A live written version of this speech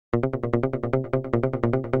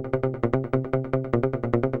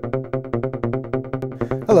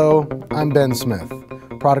Hello, I'm Ben Smith,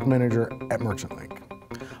 Product Manager at MerchantLink.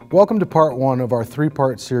 Welcome to part one of our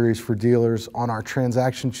three-part series for dealers on our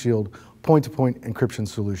TransactionShield point-to-point encryption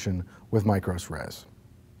solution with MICROS Res.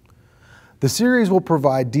 The series will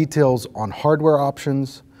provide details on hardware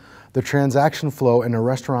options, the transaction flow in a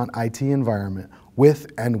restaurant IT environment with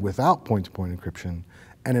and without point-to-point encryption,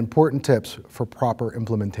 and important tips for proper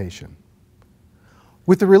implementation.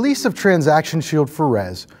 With the release of TransactionShield for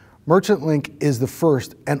Res, MerchantLink is the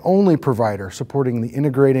first and only provider supporting the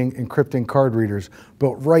integrating encrypting card readers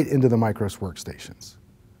built right into the MICROS workstations.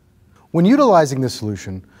 When utilizing this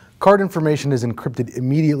solution, card information is encrypted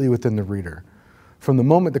immediately within the reader, from the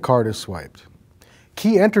moment the card is swiped.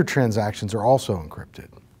 Key entered transactions are also encrypted.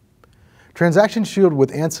 TransactionShield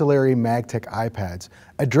with ancillary MagTech iPads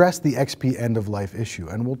address the XP end-of-life issue,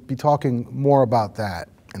 and we'll be talking more about that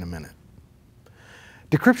in a minute.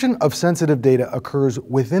 Decryption of sensitive data occurs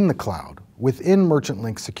within the cloud, within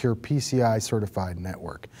MerchantLink's secure PCI certified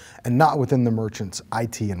network, and not within the merchant's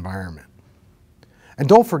IT environment. And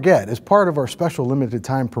don't forget, as part of our special limited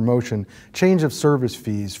time promotion, change of service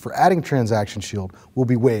fees for adding TransactionShield will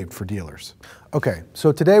be waived for dealers. Okay,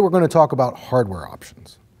 so today we're going to talk about hardware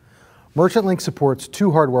options. MerchantLink supports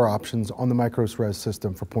two hardware options on the MICROS Res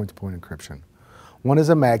system for point-to-point encryption. One is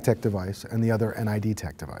a MagTech device and the other an ID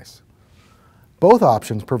Tech device. Both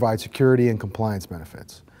options provide security and compliance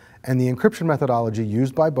benefits, and the encryption methodology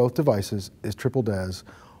used by both devices is triple DES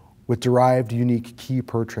with derived unique key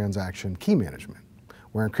per transaction key management,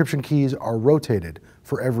 where encryption keys are rotated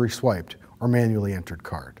for every swiped or manually entered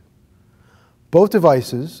card. Both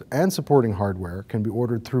devices and supporting hardware can be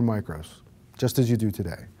ordered through MICROS, just as you do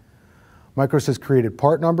today. MICROS has created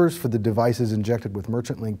part numbers for the devices injected with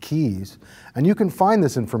MerchantLink keys, and you can find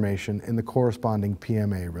this information in the corresponding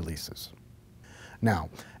PMA releases. Now,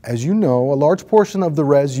 as you know, a large portion of the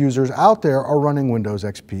Res users out there are running Windows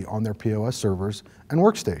XP on their POS servers and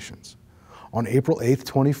workstations. On April 8,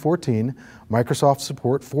 2014, Microsoft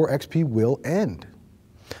support for XP will end.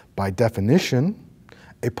 By definition,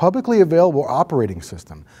 a publicly available operating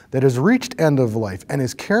system that has reached end of life and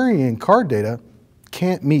is carrying card data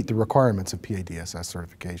can't meet the requirements of PADSS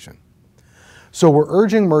certification. So we're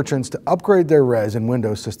urging merchants to upgrade their Res and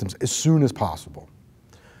Windows systems as soon as possible.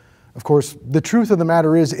 Of course, the truth of the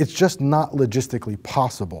matter is it's just not logistically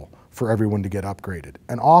possible for everyone to get upgraded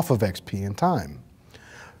and off of XP in time.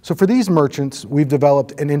 So for these merchants, we've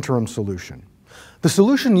developed an interim solution. The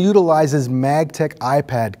solution utilizes MagTech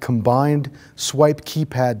iPad combined swipe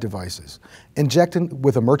keypad devices, injected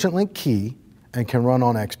with a MerchantLink key, and can run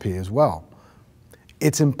on XP as well.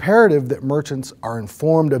 It's imperative that merchants are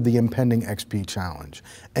informed of the impending XP challenge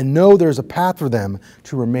and know there's a path for them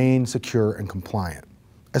to remain secure and compliant.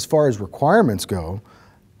 As far as requirements go,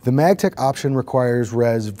 the MagTech option requires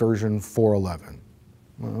Res version 4.11.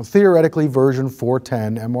 Well, theoretically, version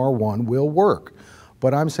 4.10 MR1 will work,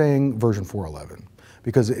 but I'm saying version 4.11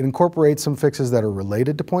 because it incorporates some fixes that are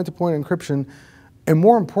related to point-to-point encryption, and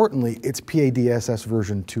more importantly, it's PADSS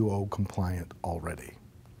version 2.0 compliant already.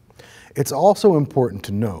 It's also important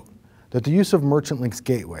to note that the use of MerchantLink's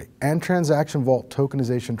gateway and Transaction Vault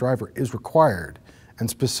tokenization driver is required, and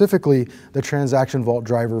specifically the Transaction Vault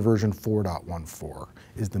driver version 4.14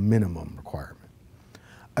 is the minimum requirement.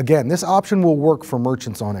 Again, this option will work for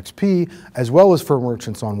merchants on XP as well as for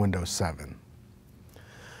merchants on Windows 7.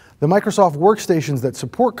 The Microsoft workstations that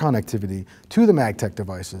support connectivity to the MagTech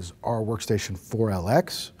devices are Workstation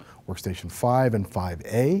 4LX, Workstation 5 and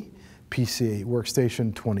 5A, PC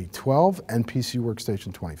Workstation 2012, and PC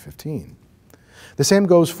Workstation 2015. The same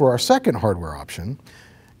goes for our second hardware option,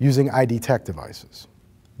 using ID Tech devices.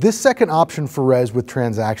 This second option for Res with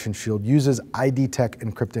TransactionShield uses ID Tech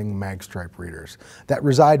encrypting magstripe readers that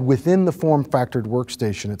reside within the form-factored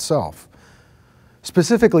workstation itself,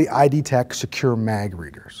 specifically ID Tech Secure Mag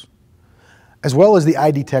readers, as well as the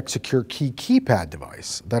ID Tech Secure Key keypad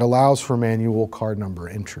device that allows for manual card number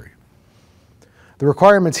entry. The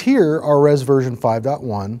requirements here are Res version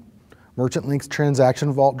 5.1, MerchantLink's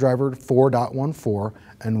Transaction Vault driver 4.14,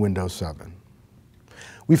 and Windows 7.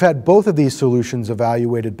 We've had both of these solutions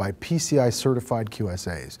evaluated by PCI certified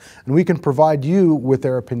QSAs, and we can provide you with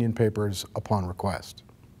their opinion papers upon request.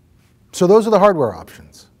 So those are the hardware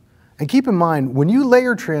options. And keep in mind, when you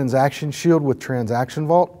layer TransactionShield with Transaction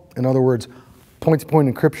Vault, in other words,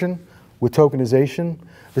 point-to-point encryption with tokenization,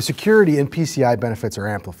 the security and PCI benefits are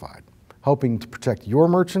amplified, helping to protect your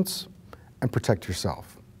merchants and protect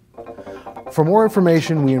yourself. For more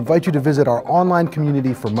information, we invite you to visit our online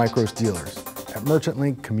community for MICROS dealers at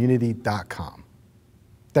merchantlinkcommunity.com.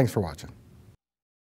 Thanks for watching.